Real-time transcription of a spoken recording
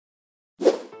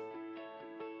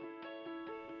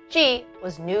She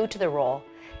was new to the role,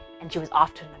 and she was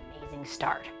off to an amazing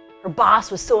start. Her boss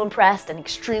was so impressed and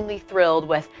extremely thrilled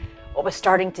with what was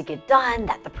starting to get done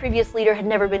that the previous leader had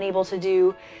never been able to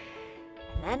do.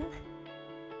 And then,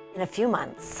 in a few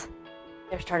months,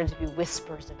 there started to be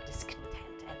whispers of discontent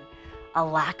and a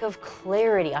lack of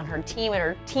clarity on her team, and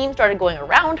her team started going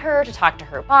around her to talk to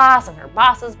her boss and her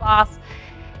boss's boss,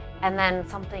 and then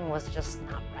something was just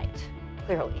not right,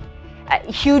 clearly.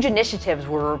 Huge initiatives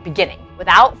were beginning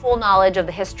without full knowledge of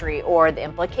the history or the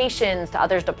implications to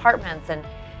others' departments, and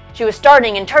she was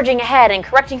starting and charging ahead and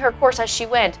correcting her course as she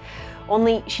went,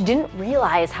 only she didn't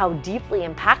realize how deeply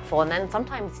impactful and then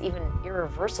sometimes even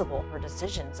irreversible her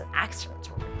decisions and actions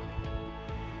were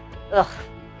becoming.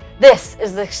 This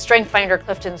is the Strength Finder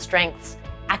Clifton Strengths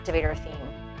activator theme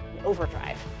in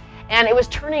Overdrive. And it was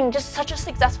turning just such a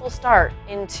successful start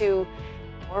into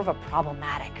more of a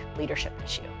problematic leadership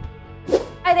issue.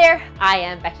 Hi there, I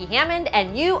am Becky Hammond,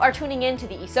 and you are tuning in to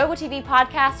the Isogo TV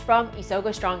podcast from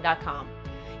isogostrong.com.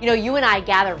 You know, you and I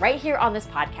gather right here on this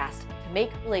podcast to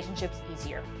make relationships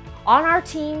easier on our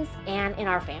teams and in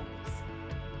our families.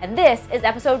 And this is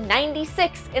episode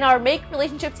 96 in our Make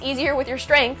Relationships Easier with Your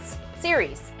Strengths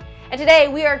series. And today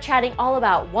we are chatting all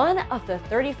about one of the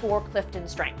 34 Clifton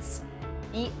strengths,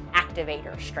 the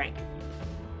activator strength.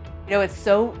 You know, it's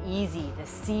so easy to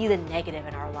see the negative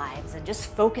in our lives and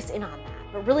just focus in on that.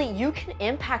 But really, you can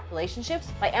impact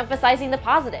relationships by emphasizing the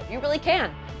positive. You really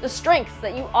can. The strengths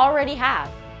that you already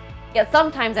have. Yet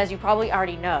sometimes, as you probably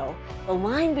already know, the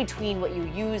line between what you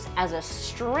use as a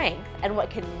strength and what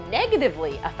can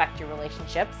negatively affect your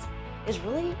relationships is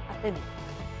really a thin one.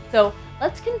 So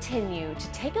let's continue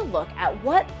to take a look at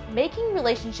what making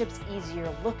relationships easier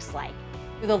looks like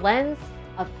through the lens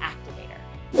of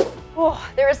activator.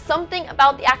 There is something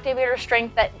about the activator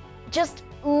strength that just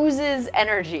oozes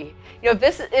energy. You know,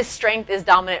 if this strength is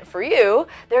dominant for you,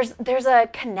 there's a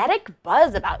kinetic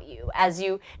buzz about you as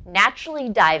you naturally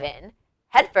dive in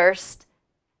head first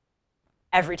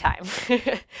every time.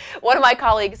 One of my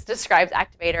colleagues describes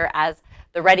activator as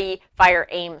the ready, fire,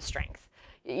 aim strength.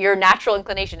 Your natural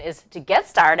inclination is to get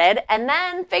started and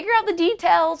then figure out the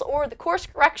details or the course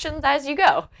corrections as you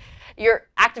go. Your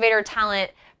activator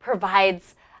talent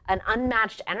provides an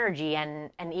unmatched energy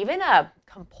and even a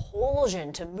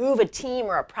compulsion to move a team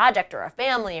or a project or a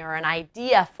family or an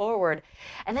idea forward.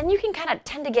 And then you can kind of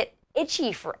tend to get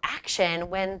itchy for action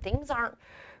when things aren't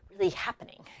really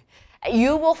happening.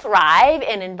 You will thrive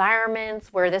in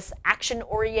environments where this action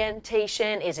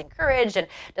orientation is encouraged and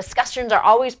discussions are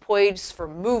always poised for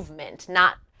movement,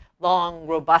 not long,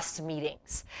 robust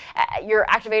meetings. Your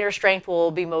activator strength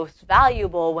will be most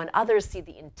valuable when others see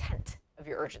the intent of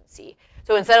your urgency.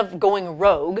 So instead of going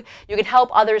rogue, you can help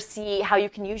others see how you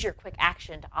can use your quick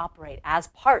action to operate as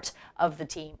part of the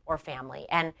team or family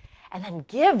and then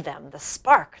give them the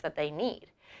spark that they need.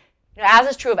 You know, as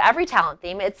is true of every talent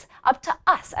theme, it's up to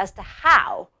us as to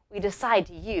how we decide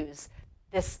to use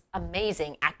this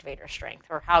amazing activator strength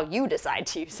or how you decide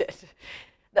to use it.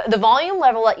 The volume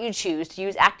level that you choose to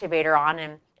use activator on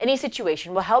in any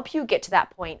situation will help you get to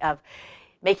that point of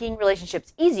making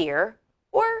relationships easier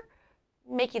or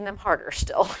making them harder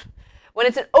still. When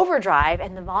it's an overdrive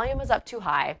and the volume is up too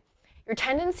high, your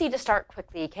tendency to start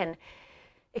quickly can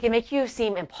make you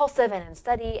seem impulsive and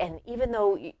unsteady, and even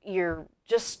though you're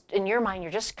just, in your mind,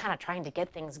 you're just kind of trying to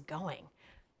get things going.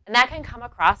 And that can come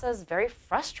across as very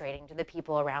frustrating to the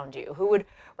people around you who would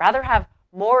rather have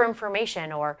more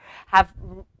information or have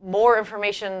more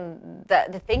information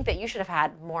that they think that you should have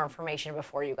had more information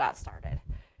before you got started.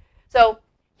 So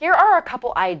here are a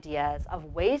couple ideas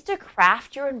of ways to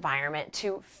craft your environment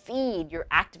to feed your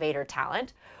activator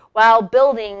talent while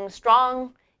building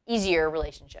strong, easier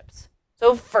relationships.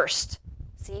 So first,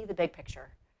 see the big picture.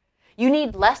 You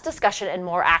need less discussion and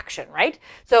more action, right?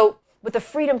 So with the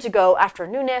freedom to go after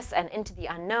newness and into the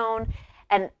unknown,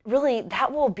 and really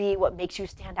that will be what makes you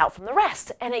stand out from the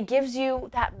rest, and it gives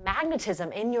you that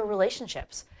magnetism in your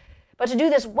relationships. But to do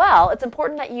this well, it's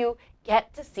important that you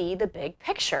get to see the big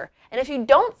picture. And if you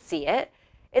don't see it,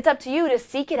 it's up to you to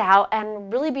seek it out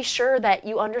and really be sure that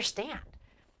you understand.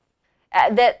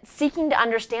 That seeking to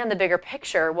understand the bigger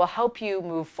picture will help you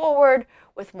move forward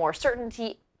with more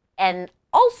certainty and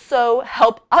also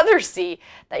help others see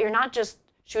that you're not just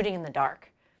shooting in the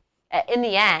dark. In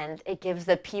the end, it gives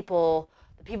the people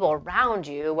around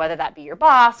you, whether that be your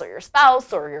boss or your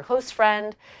spouse or your close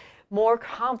friend, more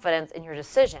confidence in your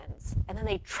decisions, and then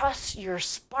they trust your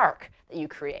spark that you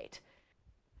create.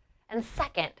 And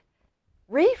second,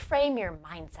 reframe your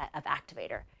mindset of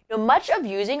activator. Much of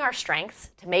using our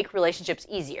strengths to make relationships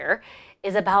easier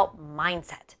is about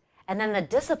mindset. and then the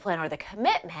discipline or the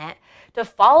commitment to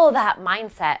follow that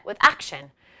mindset with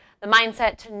action. The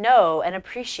mindset to know and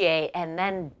appreciate and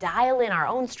then dial in our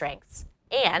own strengths,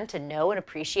 and to know and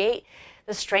appreciate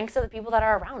the strengths of the people that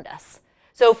are around us.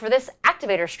 So for this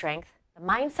activator strength, the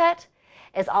mindset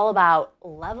is all about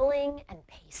leveling and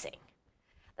pacing.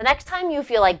 The next time you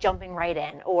feel like jumping right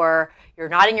in, or you're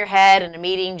nodding your head in a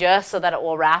meeting just so that it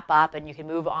will wrap up and you can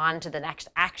move on to the next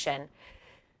action,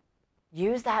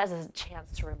 use that as a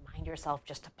chance to remind yourself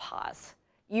just to pause.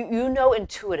 You know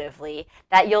intuitively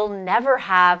that you'll never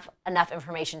have enough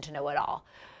information to know it all.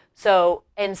 So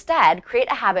instead, create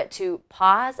a habit to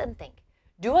pause and think.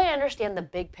 Do I understand the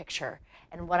big picture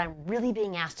and what I'm really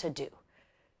being asked to do?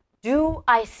 Do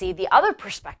I see the other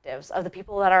perspectives of the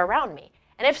people that are around me?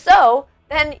 And if so,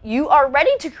 then you are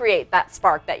ready to create that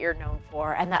spark that you're known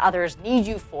for and that others need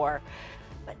you for.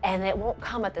 And it won't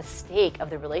come at the stake of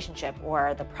the relationship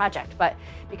or the project, but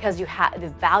because you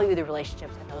value the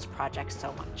relationships and those projects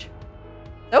so much.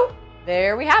 So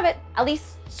there we have it, at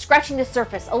least scratching the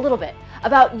surface a little bit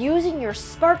about using your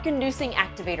spark-inducing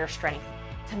activator strength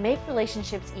to make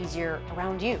relationships easier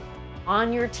around you,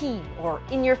 on your team, or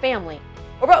in your family,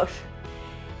 or both.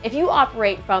 If you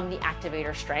operate from the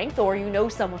activator strength, or you know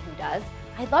someone who does,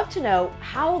 I'd love to know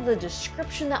how the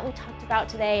description that we talked about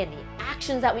today and the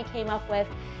actions that we came up with,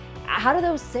 how do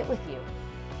those sit with you?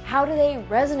 How do they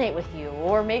resonate with you?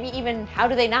 Or maybe even how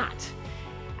do they not?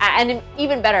 And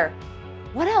even better,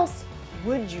 what else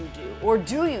would you do or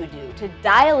do you do to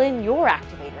dial in your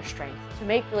activator strength to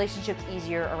make relationships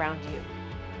easier around you?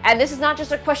 And this is not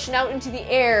just a question out into the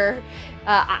air.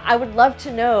 I would love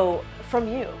to know from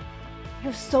you. You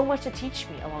have so much to teach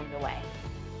me along the way.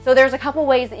 So there's a couple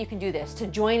ways that you can do this to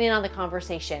join in on the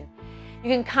conversation. You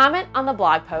can comment on the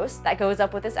blog post that goes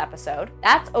up with this episode.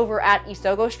 That's over at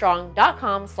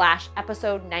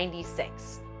isogostrong.com/episode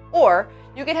 96. Or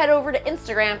you can head over to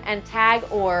Instagram and tag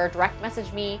or direct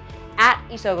message me at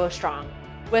isogostrong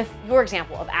with your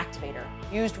example of activator,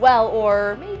 used well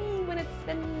or maybe when it's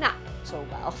been not so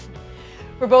well.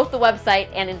 For both the website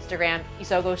and Instagram,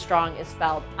 Isogo Strong is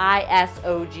spelled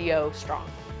ISOGO Strong.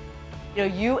 You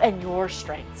know, you and your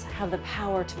strengths have the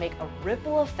power to make a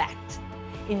ripple effect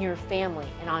in your family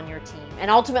and on your team, and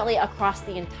ultimately across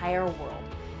the entire world,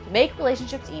 to make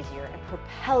relationships easier and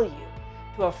propel you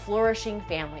to a flourishing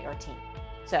family or team.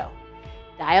 So,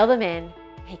 dial them in,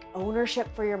 take ownership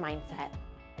for your mindset,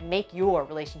 and make your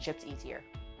relationships easier.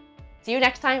 See you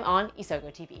next time on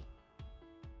Isogo TV.